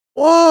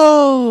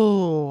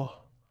Whoa!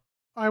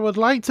 I would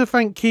like to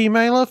thank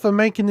Keymailer for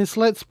making this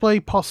Let's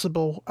Play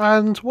possible,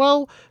 and,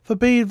 well, for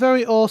being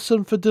very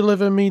awesome for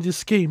delivering me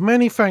this key.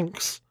 Many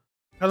thanks.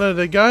 Hello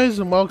there guys,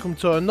 and welcome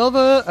to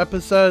another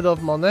episode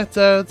of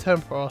Momento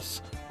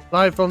Temporis,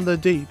 live from the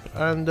deep.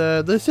 And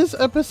this is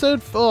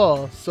episode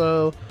 4,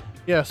 so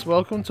yes,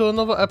 welcome to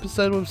another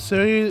episode with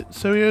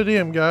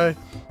SerioDmGuy,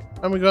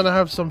 and we're going to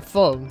have some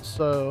fun.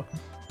 So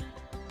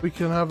we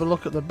can have a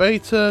look at the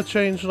beta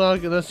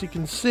changelog, and as you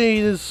can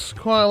see, there's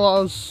quite a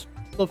lot of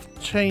stuff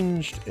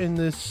changed in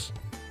this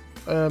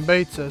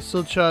beta,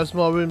 such as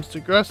more rooms to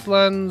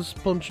grasslands,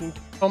 punching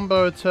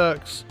combo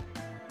attacks.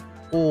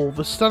 Oh,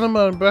 the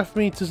stamina and breath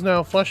meters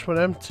now flash when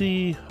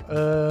empty.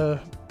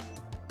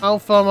 How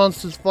far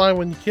monsters fly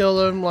when you kill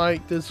them.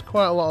 Like, there's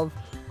quite a lot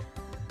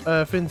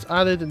of things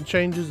added and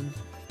changes and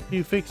a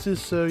few fixes.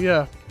 So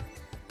yeah,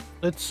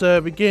 let's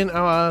begin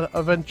our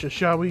adventure,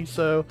 shall we?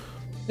 So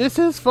this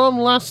is from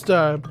last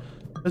time,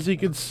 as you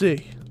can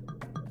see,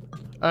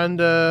 and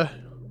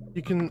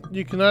you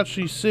can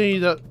actually see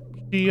that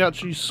she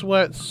actually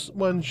sweats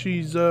when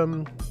she's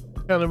kind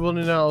of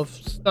running out of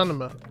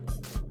stamina.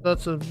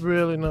 That's a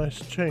really nice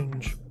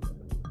change.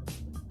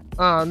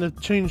 And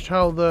they've changed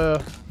how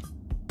the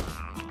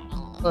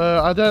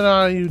I don't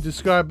know how you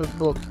describe it,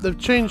 but they've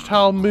changed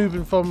how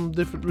moving from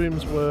different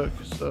rooms work.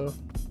 So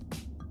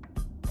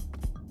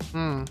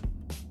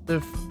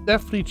they've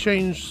definitely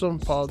changed some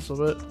parts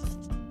of it.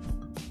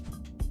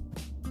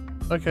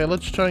 Okay,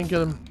 let's try and get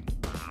them.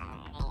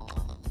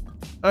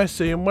 I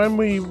see, and when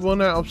we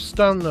run out of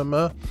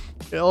stamina,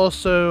 it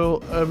also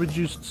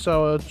reduces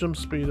our jump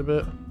speed a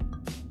bit.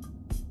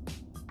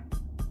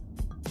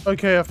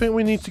 Okay, I think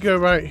we need to go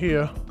right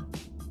here.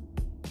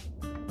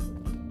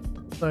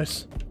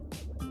 Nice.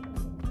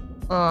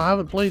 Oh, I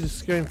haven't played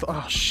this game for...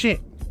 Oh,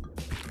 shit!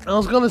 I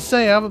was gonna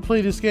say, I haven't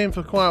played this game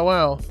for quite a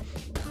while.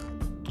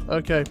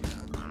 Okay.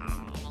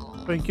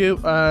 Thank you,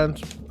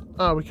 and...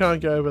 Oh, we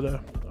can't get over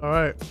there.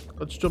 Alright,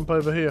 let's jump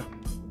over here.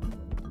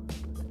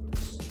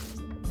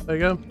 There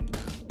you go.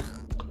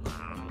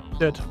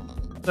 Dead.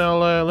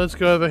 Now, let's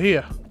go over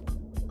here.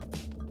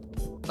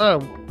 Oh,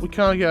 we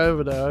can't get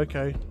over there,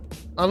 okay.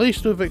 At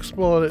least we've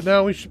explored it.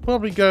 Now we should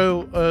probably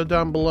go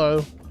down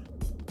below.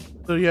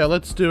 So yeah,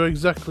 let's do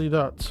exactly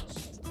that.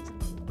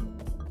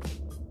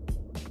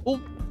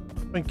 Oh,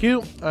 thank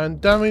you.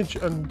 And damage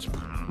and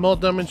more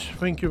damage.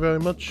 Thank you very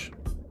much.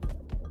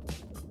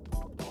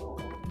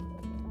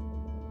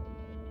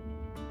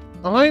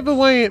 I like the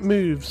way it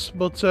moves,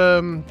 but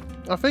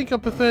I think I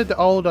prefer the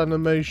old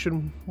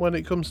animation when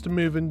it comes to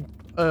moving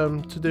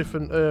to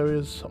different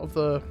areas of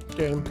the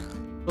game.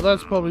 But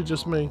that's probably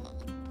just me.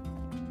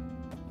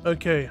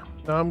 Okay,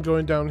 now I'm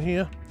going down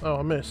here. Oh,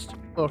 I missed.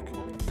 Look.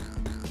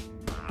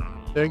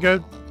 There you go.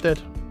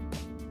 Dead.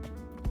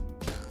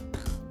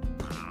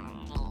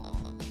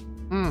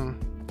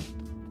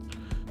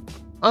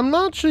 I'm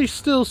actually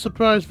still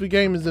surprised the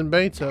game is in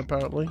beta,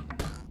 apparently.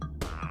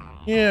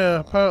 Yeah,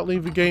 apparently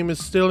the game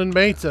is still in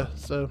beta,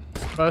 so...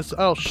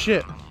 Oh,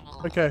 shit.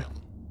 Okay.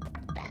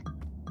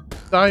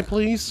 Die,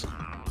 please.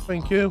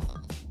 Thank you.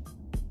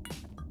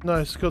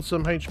 Nice, got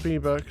some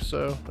HP back,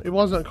 so... It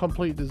wasn't a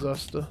complete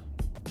disaster.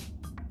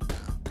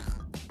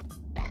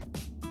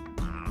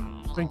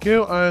 Thank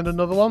you, and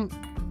another one.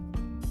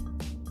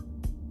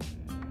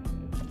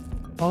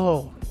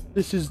 Oh,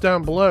 this is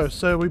down below,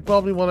 so we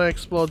probably want to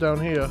explore down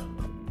here.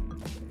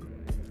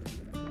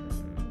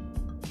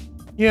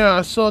 Yeah,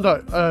 I saw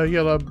that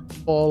yellow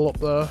ball up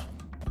there.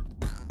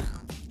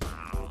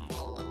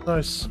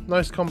 Nice,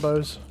 nice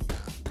combos.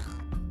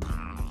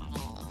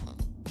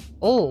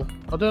 Oh,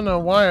 I don't know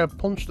why I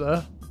punched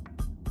there.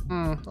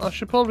 I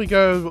should probably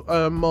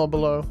go more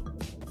below.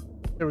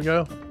 Here we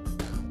go.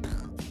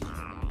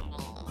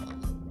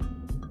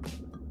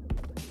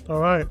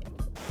 Alright.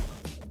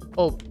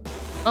 Oh,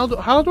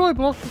 how do I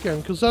block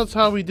again? Because that's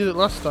how we did it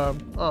last time.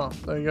 Ah,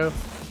 there you go.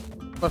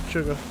 Left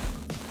sugar.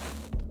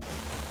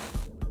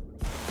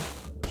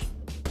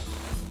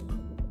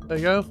 There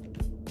you go.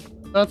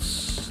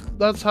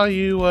 That's how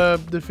you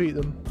defeat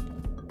them.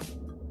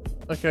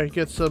 Okay,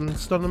 get some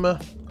stamina.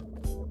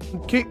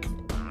 Kick.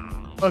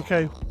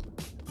 Okay.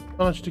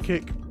 Managed to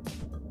kick.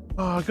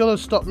 Oh, I gotta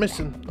stop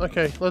missing.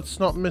 Okay, let's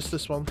not miss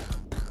this one.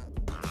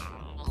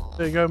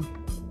 There you go.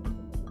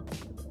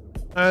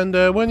 And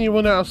when you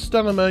run out of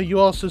stamina, you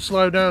also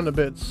slow down a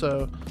bit,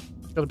 so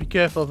gotta be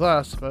careful of that,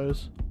 I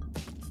suppose.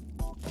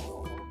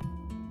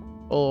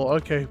 Oh,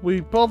 okay.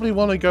 We probably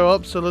want to go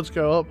up, so let's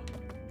go up.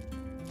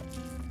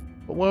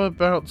 But what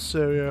about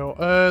Serio?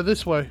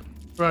 This way.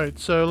 Right,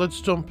 so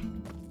let's jump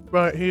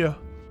right here.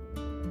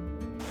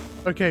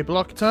 Okay,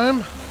 block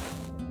time.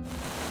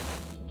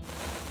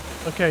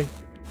 Okay,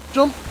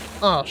 jump.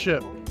 Ah,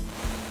 shit.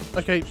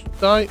 Okay,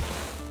 die.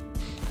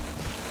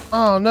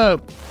 Oh,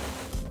 no.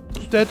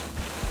 Dead.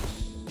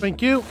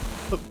 Thank you.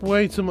 Took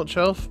way too much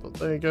health, but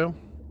there you go.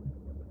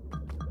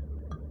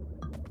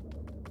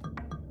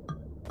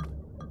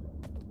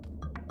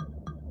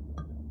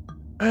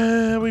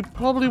 We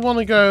probably want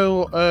to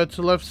go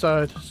to left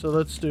side, so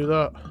let's do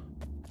that.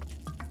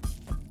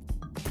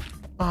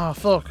 Ah,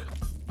 fuck.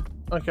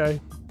 Okay.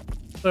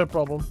 No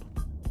problem.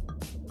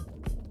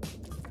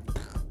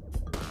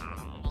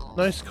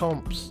 Nice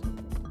comps.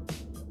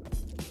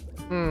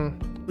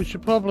 We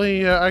should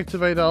probably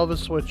activate our other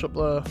switch up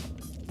there.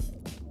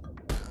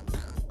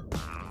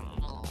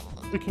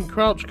 We can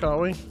crouch,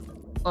 can't we?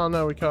 Oh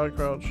no, we can't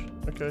crouch.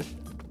 Okay.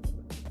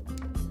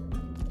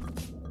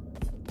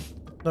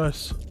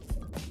 Nice.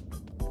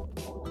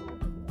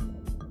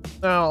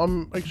 Now,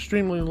 I'm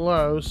extremely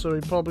low, so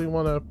we probably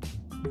want to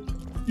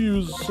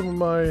use some of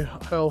my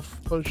health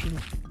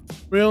potions.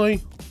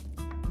 Really?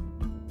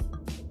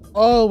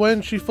 Oh,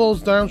 when she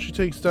falls down, she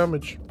takes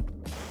damage.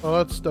 Oh,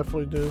 that's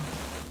definitely do.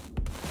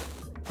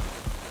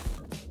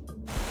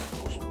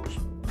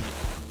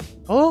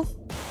 Oh?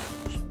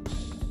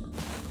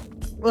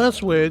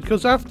 That's weird,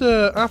 because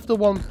after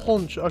one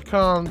punch, I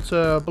can't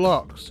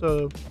block,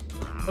 so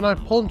when I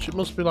punch, it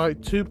must be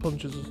like 2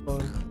 punches or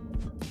something.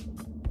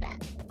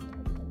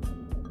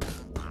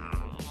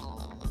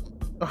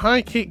 A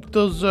high kick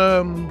does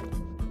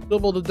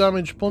double the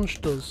damage punch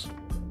does.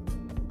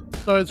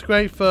 So it's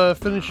great for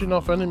finishing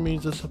off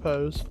enemies, I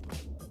suppose.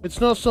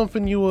 It's not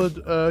something you would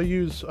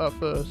use at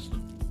first.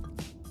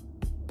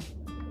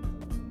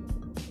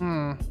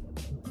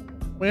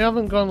 We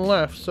haven't gone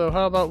left, so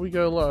how about we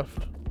go left?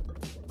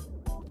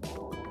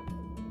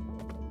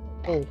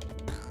 Oh.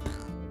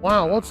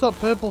 Wow, what's that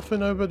purple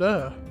thing over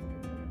there?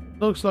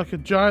 Looks like a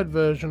giant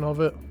version of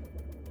it.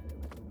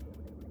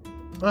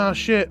 Ah,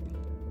 shit.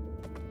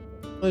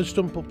 Let's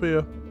jump up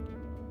here.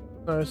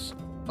 Nice.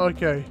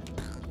 Okay.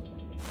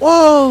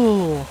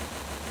 Whoa!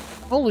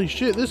 Holy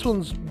shit, this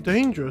one's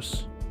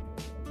dangerous.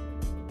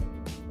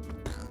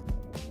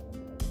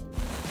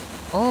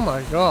 Oh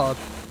my god.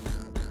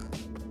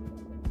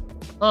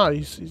 Ah,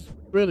 he's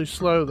really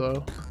slow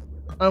though.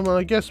 And well,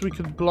 I guess we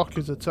could block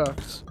his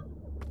attacks.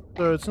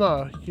 So it's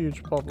not a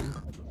huge problem.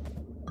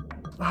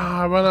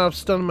 Ah, I ran out of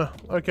stamina.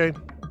 Okay.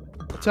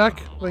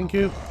 Attack, thank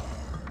you.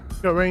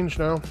 Got range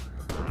now.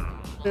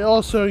 It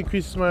also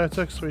increases my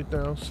attack speed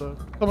now, so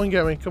come and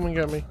get me, come and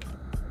get me.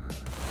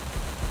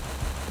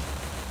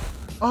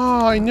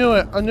 Oh, I knew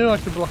it. I knew I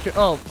could block it.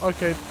 Oh,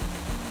 okay.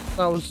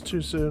 That was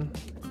too soon.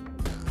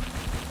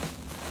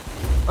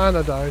 And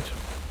I died.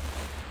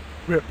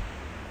 Rip.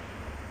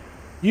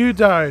 You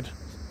died.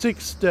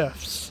 6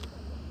 deaths.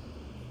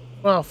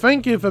 Well,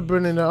 thank you for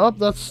bringing it up.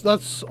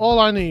 That's all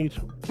I need.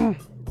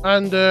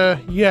 And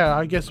yeah,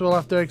 I guess we'll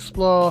have to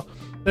explore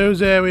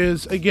those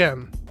areas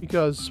again.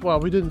 Because, well,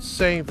 we didn't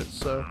save it,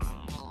 so...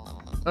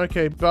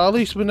 Okay, but at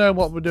least we know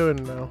what we're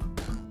doing now.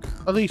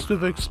 At least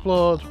we've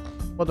explored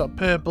what that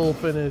purple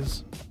thing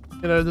is.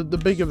 You know, the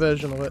bigger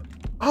version of it.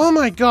 Oh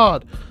my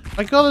god!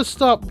 I gotta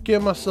stop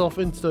getting myself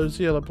into those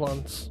yellow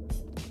plants.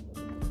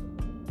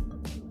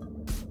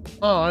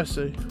 Oh, I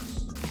see.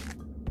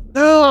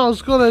 No, I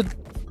was gonna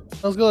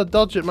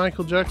dodge it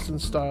Michael Jackson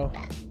style.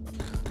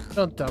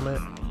 God damn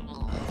it.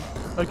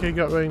 Okay,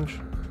 got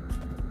range.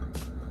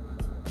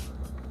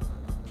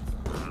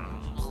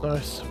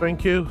 Nice,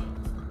 thank you.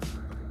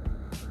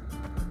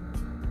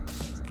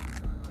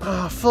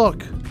 Ah,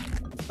 fuck.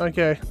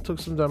 Okay, took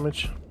some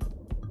damage.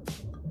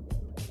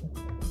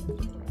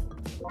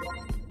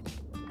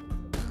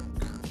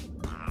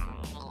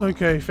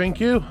 Okay, thank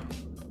you.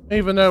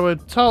 Even though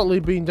we'd totally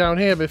been down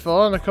here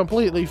before and I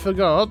completely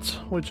forgot,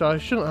 which I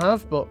shouldn't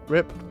have, but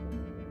rip.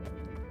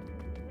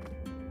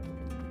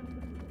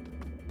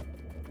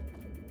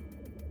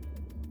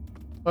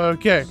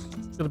 Okay,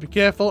 gotta be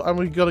careful and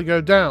we've gotta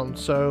go down,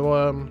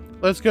 so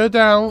let's go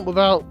down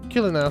without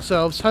killing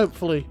ourselves,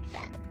 hopefully.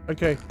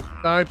 Okay,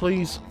 die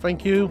please,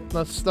 thank you.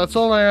 That's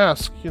all I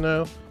ask, you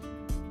know.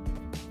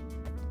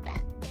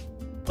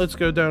 Let's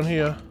go down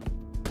here.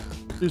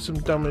 Do some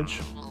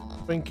damage.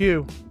 Thank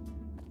you.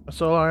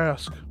 That's all I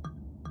ask.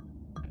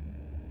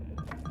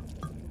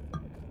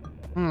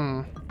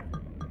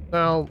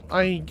 Now,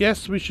 I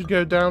guess we should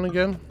go down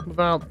again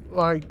without,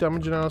 like,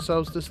 damaging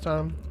ourselves this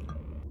time.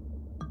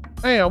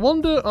 Hey, I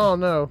wonder... Oh,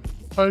 no.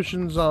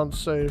 Potions aren't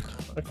saved.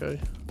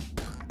 Okay.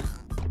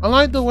 I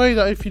like the way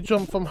that if you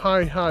jump from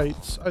high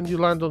heights and you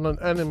land on an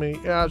enemy,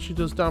 it actually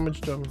does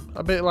damage them.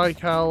 A bit like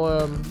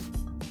how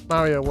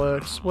Mario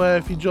works, where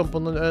if you jump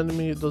on an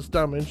enemy, it does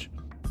damage.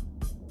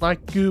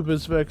 Like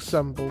goobers, for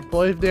example.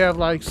 But if they have,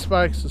 like,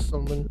 spikes or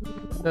something,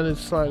 then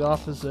it's like the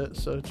opposite,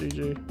 so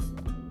GG.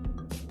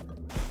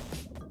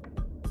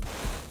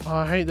 Oh,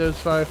 I hate those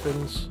fire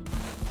fins.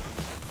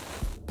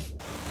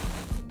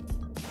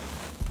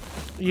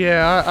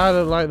 Yeah, I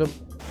don't like them.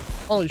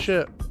 Holy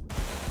shit.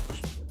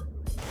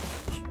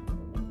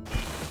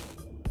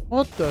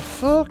 What the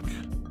fuck?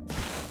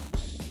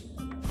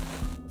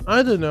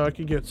 I didn't know I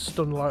could get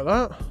stunned like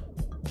that.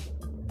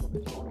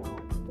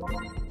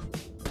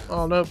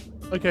 Oh no.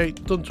 Okay,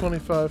 done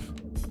 25.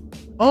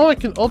 Oh, I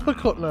can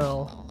uppercut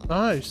now.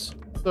 Nice.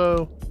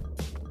 So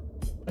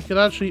I can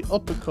actually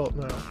uppercut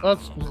now.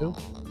 That's new.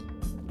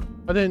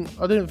 I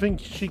didn't think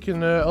she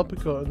can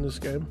uppercut in this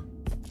game.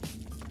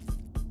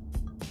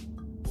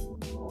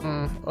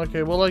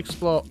 Okay, we'll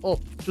explore up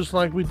just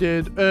like we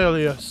did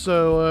earlier.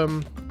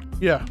 So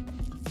yeah.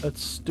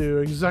 Let's do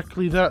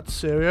exactly that,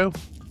 Serio.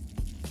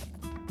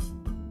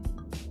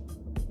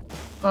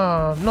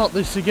 Ah, not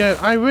this again.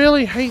 I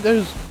really hate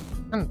those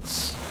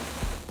ants.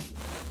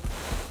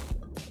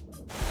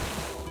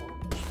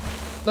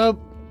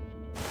 Nope.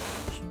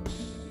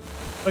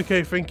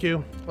 Okay, thank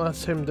you.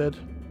 That's him dead.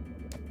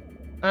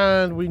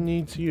 And we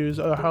need to use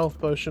a health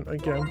potion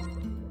again.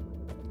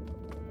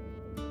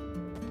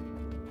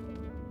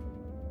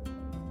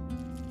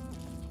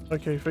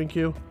 Okay, thank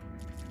you.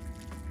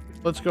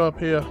 Let's go up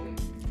here.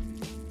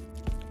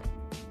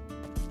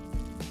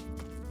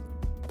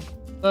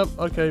 Oh,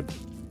 okay.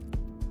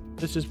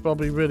 This is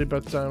probably really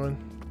bad timing.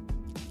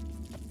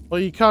 Well,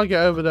 you can't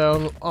get over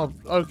there. Oh,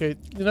 okay.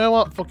 You know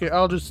what? Fuck it.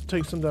 I'll just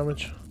take some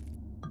damage.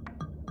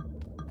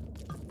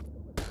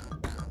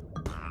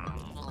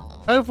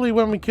 Hopefully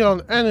when we kill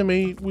an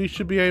enemy, we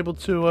should be able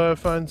to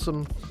find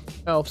some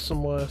health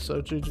somewhere.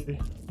 So,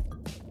 GG.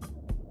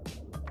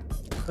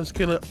 Let's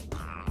kill it.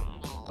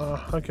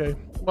 Okay.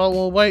 Well,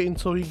 we'll wait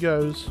until he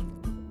goes.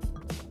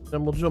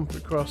 Then we'll jump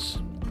across.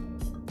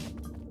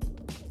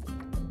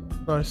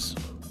 Nice.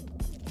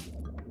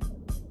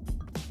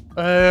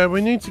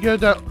 We need to go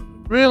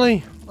down.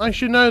 Really? I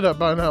should know that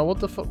by now. What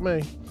the fuck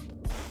me?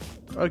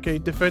 Okay,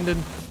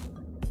 defending.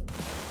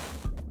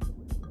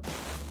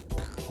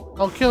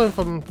 I'll kill him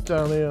from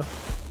down here.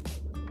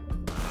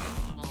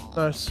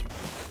 Nice.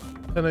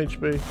 10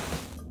 HP.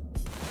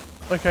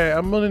 Okay,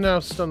 I'm running out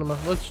of stamina.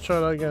 Let's try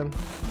that again.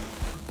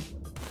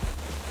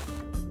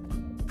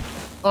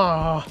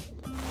 Ah,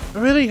 I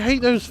really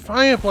hate those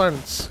fire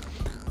plants.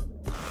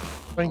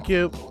 Thank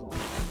you.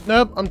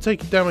 Nope, I'm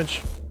taking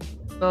damage.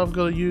 Now I've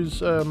got to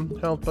use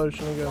health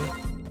potion again.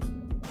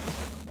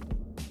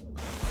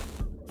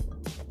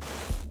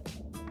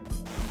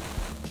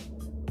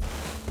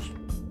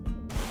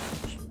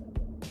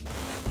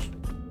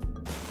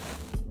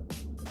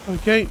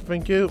 Okay,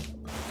 thank you.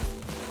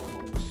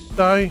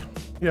 Die.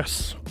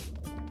 Yes.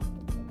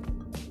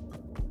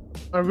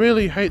 I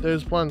really hate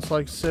those plants,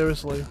 like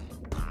seriously.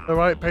 They're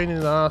right pain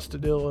in the ass to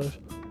deal with.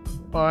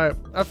 Alright,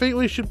 I think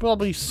we should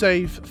probably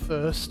save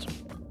first.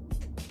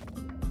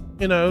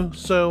 You know,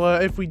 so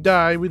if we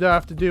die, we don't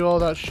have to do all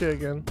that shit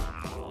again.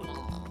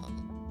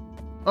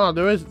 Oh,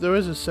 there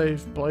is a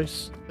save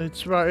place.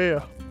 It's right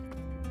here.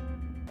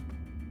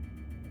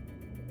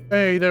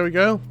 Hey, there we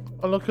go.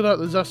 Oh, look at that,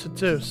 there's acid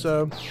too,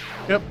 so...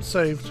 Yep,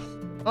 saved.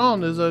 Oh,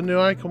 and there's a new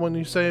icon when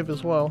you save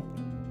as well.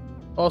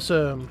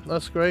 Awesome,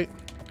 that's great.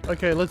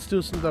 Okay, let's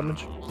do some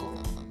damage.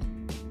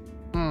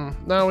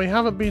 Now, we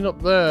haven't been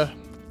up there.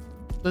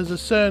 There's a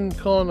certain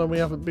corner we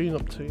haven't been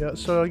up to yet,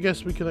 so I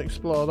guess we can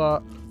explore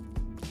that.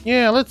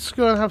 Yeah, let's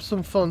go and have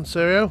some fun,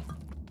 Serio.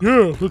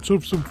 Yeah, let's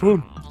have some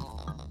fun.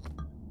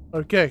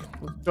 Okay,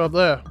 let's go up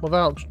there,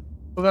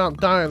 without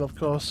dying, of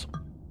course.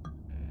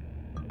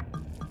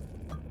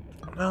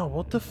 Now,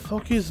 what the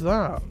fuck is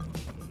that?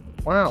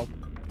 Wow.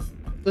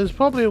 There's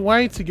probably a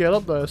way to get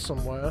up there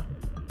somewhere.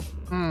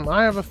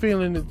 I have a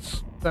feeling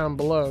it's down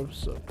below,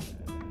 so...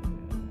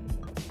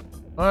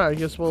 Alright, I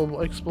guess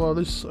we'll explore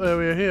this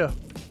area here.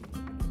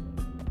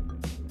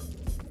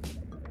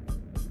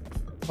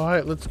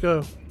 Alright, let's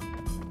go.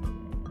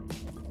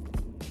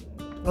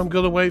 I'm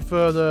gonna wait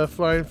for the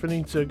flying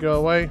thingy to go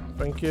away.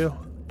 Thank you.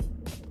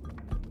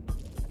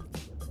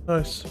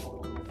 Nice.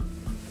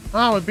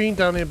 Ah, we've been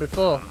down here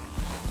before.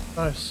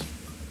 Nice.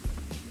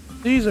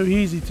 These are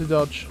easy to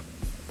dodge.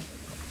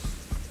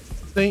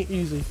 They ain't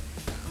easy.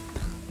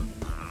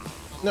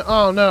 No,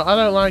 oh no, I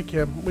don't like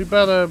him. We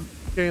better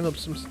gain up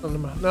some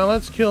stamina. Now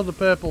let's kill the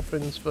purple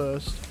things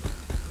first.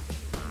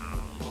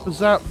 Because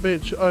that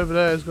bitch over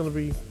there is going to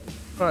be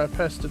quite a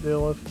pest to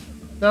deal with.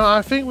 Now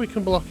I think we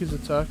can block his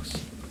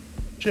attacks.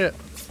 Shit.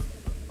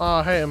 Ah,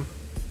 I hate him.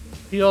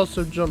 He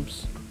also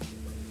jumps.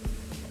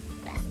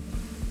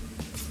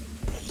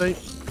 See?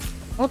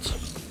 What?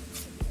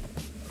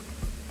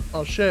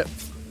 Oh shit.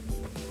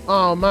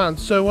 Oh man,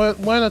 so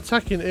when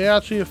attacking it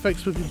actually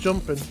affects with you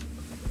jumping.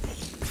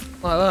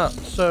 Like that.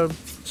 So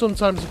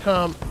sometimes you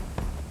can't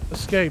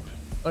escape.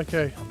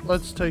 Okay,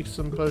 let's take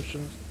some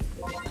potions.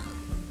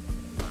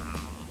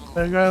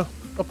 There you go.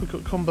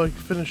 Uppercut combo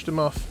finished him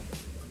off.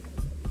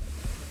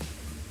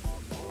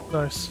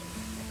 Nice.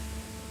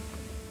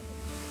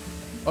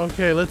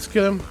 Okay, let's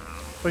kill him.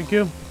 Thank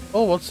you.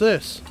 Oh, what's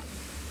this?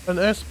 An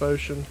S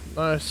potion.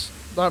 Nice.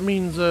 That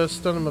means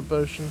stamina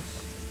potion.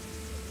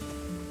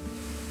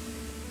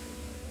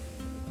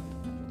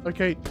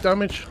 Okay,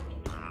 damage.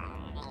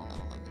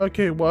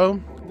 Okay,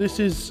 well, this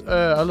is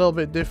a little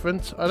bit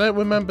different. I don't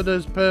remember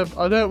those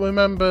I don't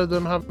remember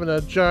them having a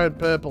giant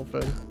purple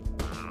thing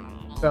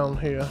down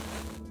here.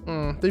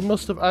 They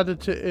must have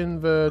added it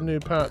in the new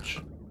patch,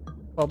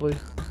 probably.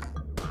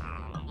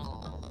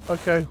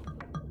 Okay,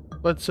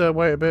 let's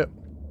wait a bit.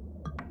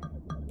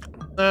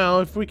 Now,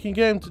 if we can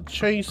get him to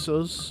chase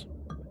us,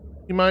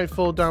 he might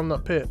fall down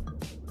that pit.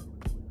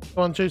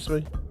 Come on, chase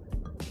me.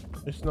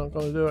 He's not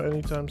going to do it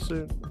anytime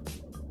soon.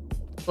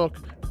 Fuck,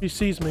 he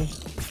sees me.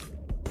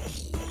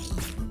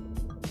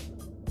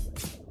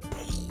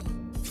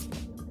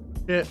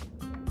 Shit.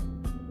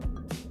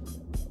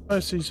 I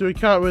see, so we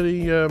can't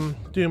really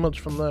do much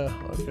from there.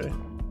 Okay.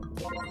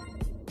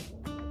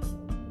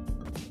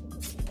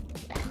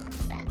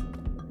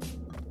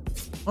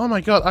 Oh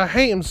my god, I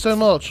hate him so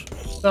much.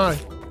 Die.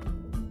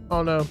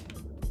 Oh no.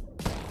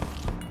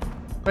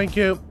 Thank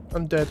you.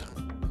 I'm dead.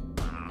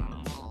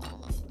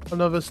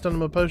 Another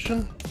stamina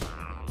potion.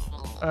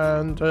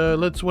 And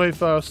let's wait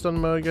for our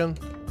stamina again.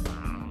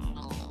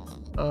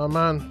 Oh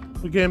man,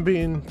 we're getting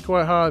beaten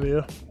quite hard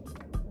here.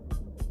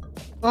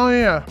 Oh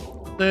yeah,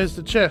 there's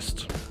the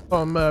chest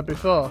from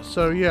before.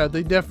 So yeah,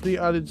 they definitely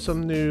added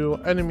some new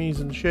enemies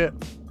and shit.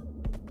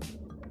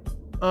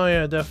 Oh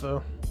yeah,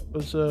 defo.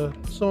 Because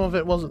some of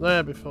it wasn't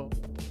there before.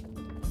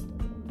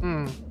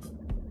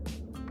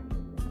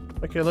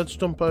 Okay, let's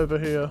jump over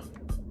here.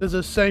 There's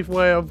a safe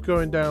way of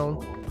going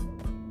down.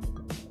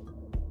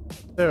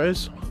 There it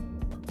is.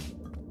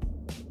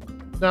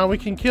 Now we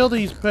can kill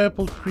these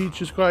purple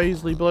creatures quite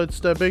easily, but it's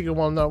the bigger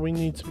one that we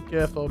need to be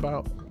careful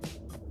about.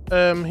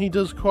 He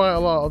does quite a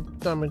lot of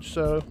damage,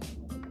 so...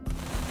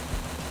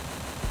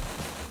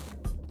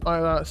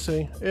 Like that,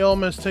 see? It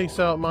almost takes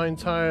out my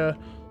entire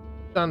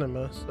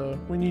stamina, so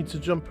we need to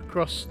jump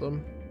across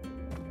them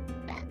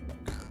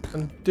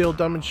and deal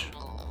damage.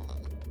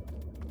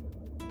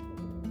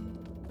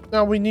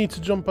 Now we need to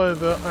jump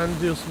over and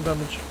deal some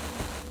damage.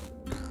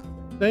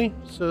 See?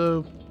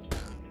 So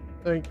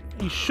like,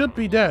 he should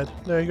be dead.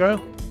 There you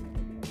go.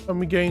 And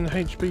we gain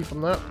HP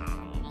from that.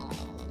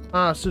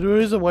 Ah, so there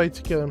is a way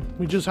to kill him.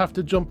 We just have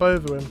to jump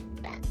over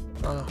him.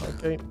 Ah,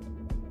 okay.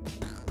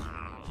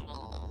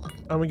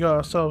 And we got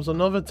ourselves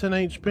another 10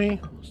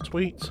 HP.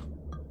 Sweet.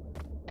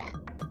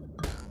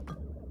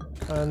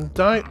 And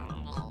die.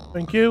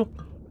 Thank you.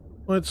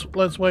 Let's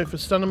wait for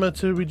stamina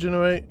to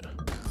regenerate.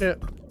 Yeah,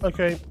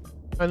 okay.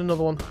 And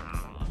another one.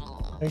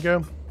 There you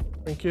go.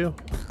 Thank you.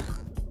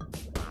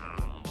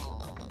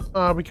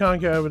 Ah, we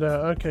can't get over there.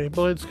 Okay,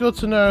 but it's good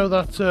to know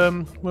that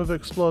we've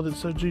explored it,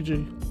 so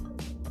GG.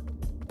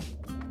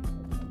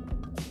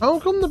 How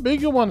come the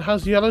bigger one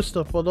has yellow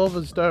stuff but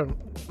others don't?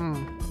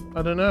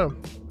 I don't know.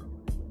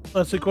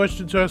 That's a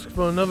question to ask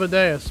for another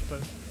day, I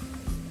suppose.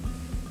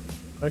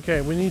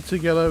 Okay, we need to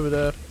get over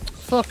there.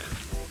 Fuck!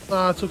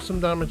 Ah, I took some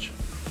damage.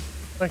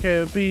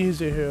 Okay, it'll be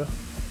easier here.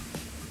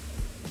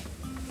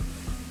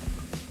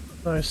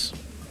 Nice.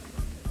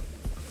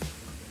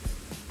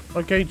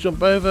 Okay,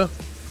 jump over.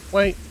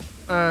 Wait.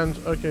 And,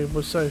 okay,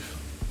 we're safe.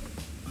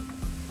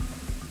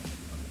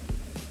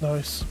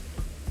 Nice.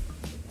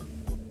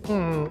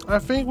 I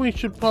think we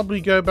should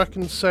probably go back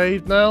and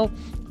save now.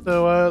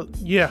 So,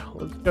 yeah,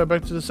 let's go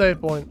back to the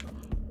save point.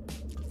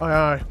 Aye,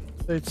 aye.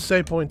 It's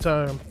save point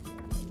time.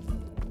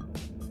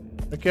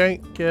 Okay,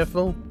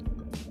 careful.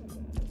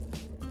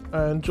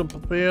 And jump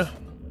up here.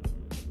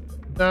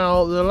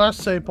 Now, the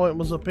last save point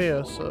was up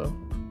here, so...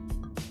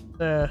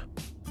 There.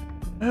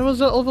 Where was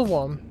that other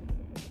one?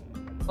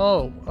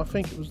 Oh, I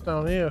think it was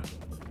down here.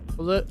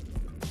 Was it?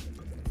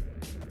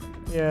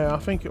 Yeah, I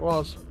think it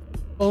was.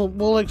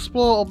 We'll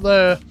explore up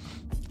there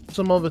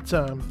some other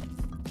time.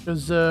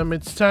 Because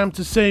it's time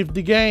to save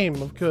the game,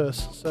 of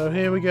course. So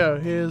here we go.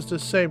 Here's the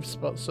save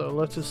spot. So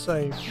let us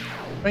save.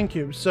 Thank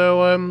you.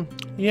 So,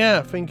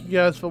 yeah, thank you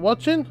guys for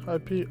watching.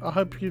 I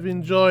hope you've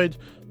enjoyed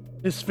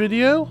this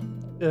video.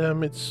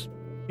 It's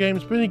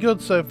game's pretty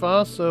good so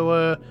far.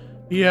 So,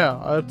 yeah,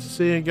 I hope to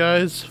see you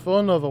guys for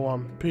another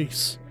one.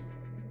 Peace.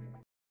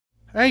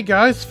 Hey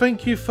guys,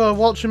 thank you for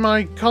watching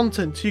my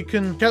content. You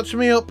can catch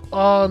me up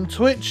on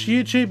Twitch,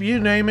 YouTube, you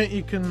name it.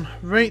 You can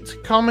rate,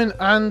 comment,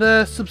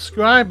 and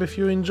subscribe if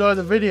you enjoy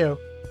the video.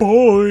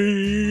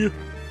 Bye!